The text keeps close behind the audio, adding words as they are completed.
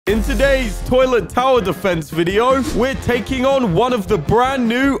In today's toilet tower defense video, we're taking on one of the brand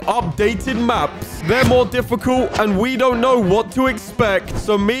new updated maps. They're more difficult and we don't know what to expect.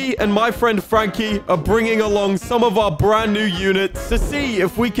 So me and my friend Frankie are bringing along some of our brand new units to see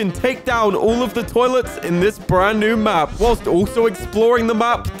if we can take down all of the toilets in this brand new map, whilst also exploring the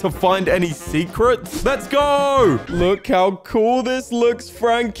map to find any secrets. Let's go! Look how cool this looks,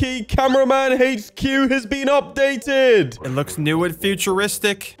 Frankie. Cameraman HQ has been updated. It looks new and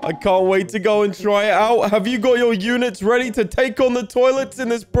futuristic. I can't wait to go and try it out. Have you got your units ready to take on the toilets in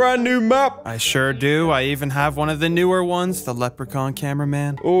this brand new map? I sure do. I even have one of the newer ones, the Leprechaun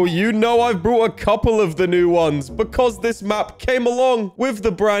Cameraman. Oh, you know I've brought a couple of the new ones because this map came along with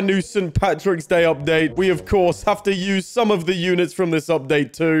the brand new St. Patrick's Day update. We, of course, have to use some of the units from this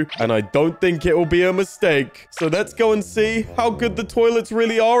update too, and I don't think it will be a mistake. So let's go and see how good the toilets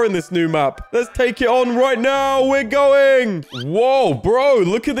really are in this new map. Let's take it on right now. We're going. Whoa, bro,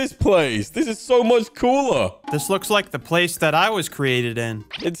 look at this place. This is so much cooler. This looks like the place that I was created in.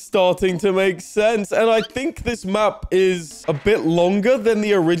 It's starting to make sense, and I think this map is a bit longer than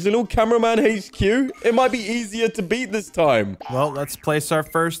the original Cameraman HQ. It might be easier to beat this time. Well, let's place our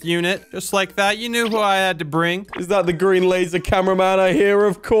first unit. Just like that, you knew who I had to bring. Is that the green laser cameraman I hear?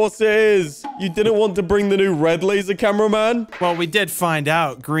 Of course it is. You didn't want to bring the new red laser cameraman? Well, we did find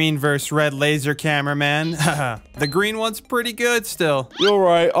out green versus red laser cameraman. The green one's pretty good still. You're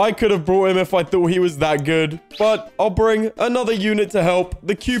right. I could have brought him if I thought he was that good. But I'll bring another unit to help.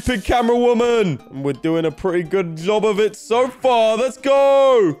 The Cupid camera woman. And we're doing a pretty good job of it so far. Let's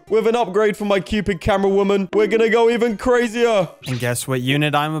go. With an upgrade for my Cupid camera woman, we're gonna go even crazier. And guess what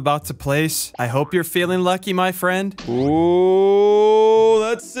unit I'm about to place? I hope you're feeling lucky, my friend. Ooh,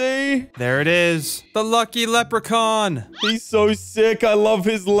 let's see. There it is. The Lucky Leprechaun. He's so sick. I love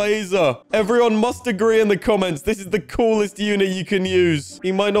his laser. Everyone must agree in the comments. This is the coolest unit you can use.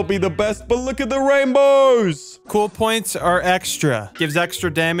 He might not be the best, but look at the rainbows. Cool points are extra. Gives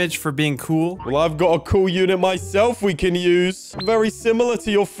extra damage for being cool. Well, I've got a cool unit myself we can use. Very similar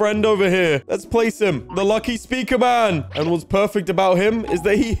to your friend over here. Let's place him. The Lucky Speaker Man. And what's perfect about him is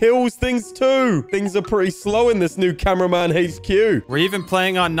that he heals things too. Things are pretty slow in this new Cameraman HQ. We're even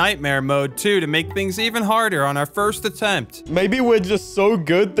playing on Nightmare mode too to make things even harder on our first attempt. Maybe we're just so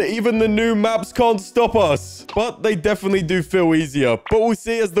good that even the new maps can't stop us. But they definitely do feel easier. But we'll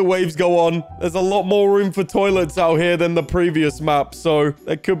see as the waves go on. There's a lot more room for toilets out here than the previous map, so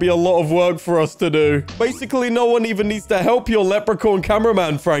there could be a lot of work for us to do. Basically, no one even needs to help your leprechaun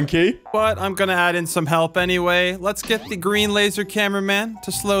cameraman, Frankie. But I'm gonna add in some help anyway. Let's get the green laser cameraman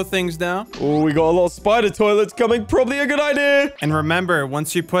to slow things down. Oh, we got a lot of spider toilets coming. Probably a good idea. And remember,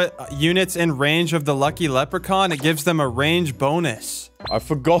 once you put units in range of the Lucky Leprechaun, it gives them a range bonus. I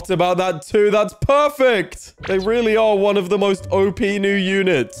forgot about that too. That's perfect. They really are one of the most OP new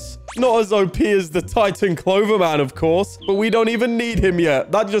units. Not as OP as the Titan Cloverman, of course, but we don't even need him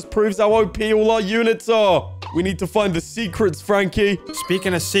yet. That just proves how OP all our units are. We need to find the secrets, Frankie.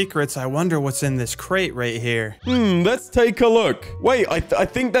 Speaking of secrets, I wonder what's in this crate right here. Let's take a look. Wait, I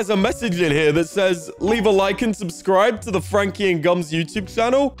think there's a message in here that says, leave a like and subscribe to the Frankie and Gums YouTube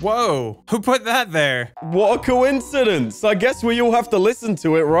channel. Whoa, who put that there? What a coincidence. I guess we all have to listen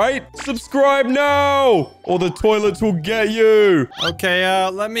to it, right? Subscribe now, or the toilets will get you. Okay,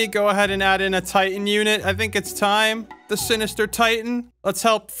 let me go ahead and add in a Titan unit. I think it's time. The Sinister Titan. Let's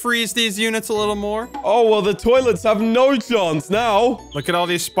help freeze these units a little more. Oh, well, the toilets have no chance now. Look at all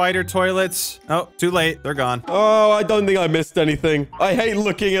these spider toilets. Oh, too late. They're gone. Oh, I don't think I missed anything. I hate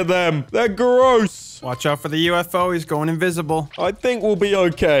looking at them. They're gross. Watch out for the UFO. He's going invisible. I think we'll be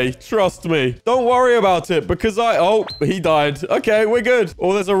okay. Trust me. Don't worry about it because oh, he died. Okay, we're good.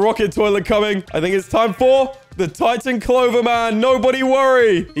 Oh, there's a rocket toilet coming. I think it's time for the Titan Cloverman. Nobody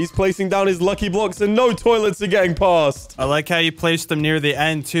worry. He's placing down his lucky blocks and no toilets are getting past. I like how you placed them near the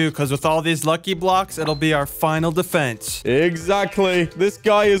end too, because with all these lucky blocks, it'll be our final defense. Exactly. This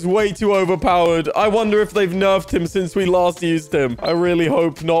guy is way too overpowered. I wonder if they've nerfed him since we last used him. I really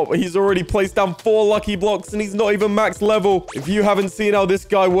hope not. He's already placed down 4 lucky blocks and he's not even max level. If you haven't seen how this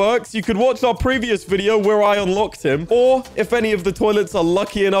guy works, you could watch our previous video where I unlocked him. Or if any of the toilets are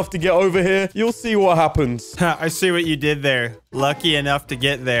lucky enough to get over here, you'll see what happens. I see what you did there. Lucky enough to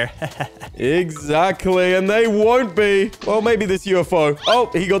get there. Exactly, and they won't be. Well, maybe this UFO.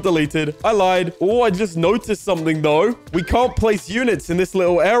 Oh, he got deleted. I lied. Oh, I just noticed something, though. We can't place units in this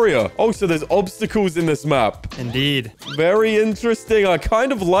little area. Oh, so there's obstacles in this map. Indeed. Very interesting. I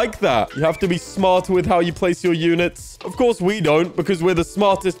kind of like that. You have to be smart with how you place your units. Of course, we don't, because we're the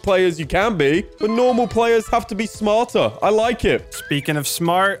smartest players you can be. But normal players have to be smarter. I like it. Speaking of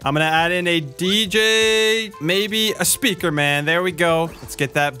smart, I'm going to add in a DJ, maybe a speaker man. And there we go. Let's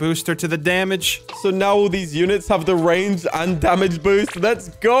get that booster to the damage. So now all these units have the range and damage boost. Let's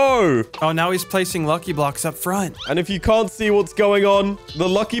go. Oh, now he's placing lucky blocks up front. And if you can't see what's going on, the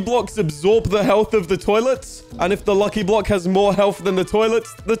lucky blocks absorb the health of the toilets. And if the lucky block has more health than the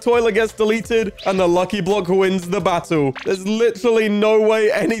toilet gets deleted and the lucky block wins the battle. There's literally no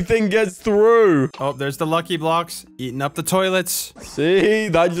way anything gets through. Oh, there's the lucky blocks eating up the toilets. See,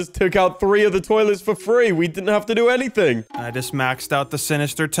 that just took out 3 of the toilets for free. We didn't have to do anything. I just maxed out the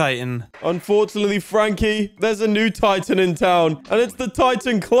Sinister Titan. Unfortunately, Frankie, there's a new Titan in town, and it's the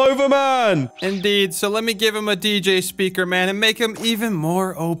Titan CLOVER. Indeed, so let me give him a DJ speaker, man, and make him even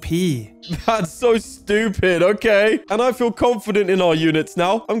more OP. That's so stupid, okay. And I feel confident in our units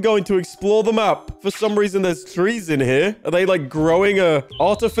now. I'm going to explore the map. For some reason, there's trees in here. Are they like growing a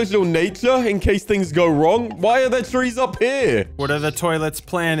artificial nature in case things go wrong? Why are there trees up here? What are the toilets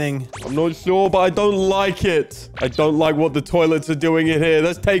planning? I'm not sure, but I don't like it. I don't like what the toilets are doing in here.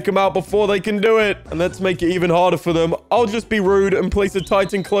 Let's take them out before they can do it. And let's make it even harder for them. I'll just be rude and place a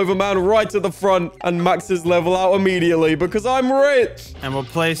Titan CLOVER right at the front and max his level out immediately because I'm rich. And we'll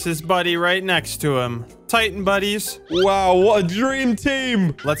place his buddy right next to him. Titan buddies. Wow, what a dream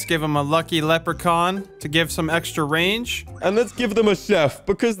team. Let's give him a lucky leprechaun to give some extra range. And let's give them a chef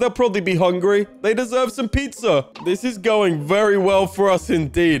because they'll probably be hungry. They deserve some pizza. This is going very well for us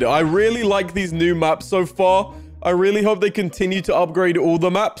indeed. I really like these new maps so far. I really hope they continue to upgrade all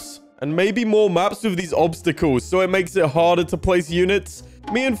the maps. And maybe more maps with these obstacles so it makes it harder to place units.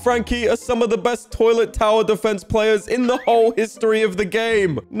 Me and Frankie are some of the best toilet tower defense players in the whole history of the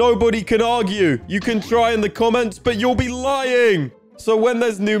game. Nobody can argue. You can try in the comments, but you'll be lying. So when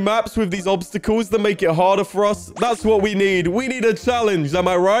there's new maps with these obstacles that make it harder for us, that's what we need. We need a challenge, am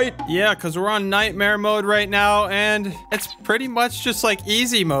I right? Yeah, because we're on nightmare mode right now, and it's pretty much just like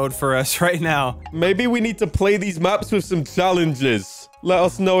easy mode for us right now. Maybe we need to play these maps with some challenges. Let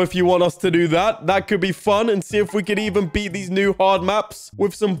us know if you want us to do that. That could be fun and see if we can even beat these new hard maps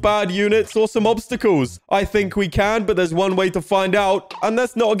with some bad units or some obstacles. I think we can, but there's one way to find out. And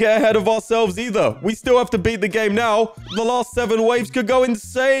let's not get ahead of ourselves either. We still have to beat the game now. The last 7 waves could go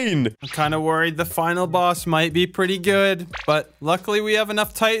insane. I'm kind of worried the final boss might be pretty good, but luckily we have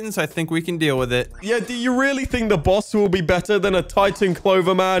enough Titans. I think we can deal with it. Yeah, do you really think the boss will be better than a Titan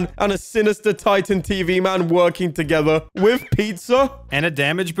CLOVER and a Sinister Titan TV man working together with pizza? And a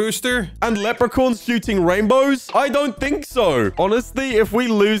damage booster? And leprechauns shooting rainbows? I don't think so. Honestly, if we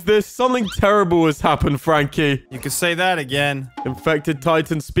lose this, something terrible has happened, Frankie. You could say that again. Infected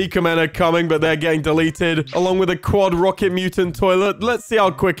Titan speakermen are coming, but they're getting deleted, along with a quad rocket mutant toilet. Let's see how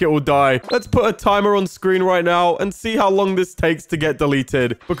quick it will die. Let's put a timer on screen right now and see how long this takes to get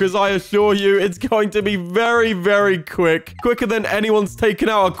deleted. Because I assure you, it's going to be very, very quick. Quicker than anyone's taken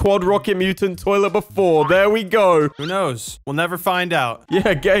out a quad rocket mutant toilet before. There we go. Who knows? We'll never find out.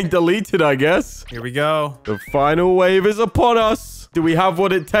 Yeah, getting deleted, I guess. Here we go. The final wave is upon us. Do we have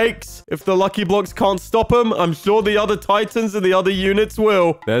what it takes? If the lucky blocks can't stop them, I'm sure the other Titans and the other units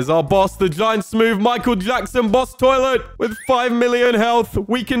will. There's our boss, the giant smooth Michael Jackson boss toilet. With 5 million health,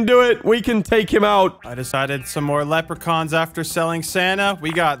 we can do it. We can take him out. I decided some more leprechauns after selling Santa.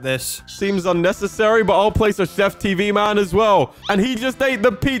 We got this. Seems unnecessary, but I'll place a Chef TV man as well. And he just ate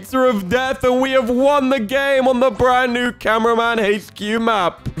the pizza of death, and we have won the game on the brand new Cameraman HQ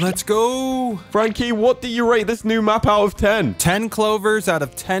map. Let's go. Frankie, what do you rate this new map out of 10? 10 clovers out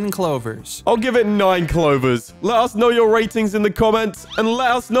of 10 clovers. I'll give it 9 clovers. Let us know your ratings in the comments and let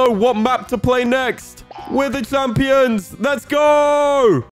us know what map to play next. We're the champions. Let's go!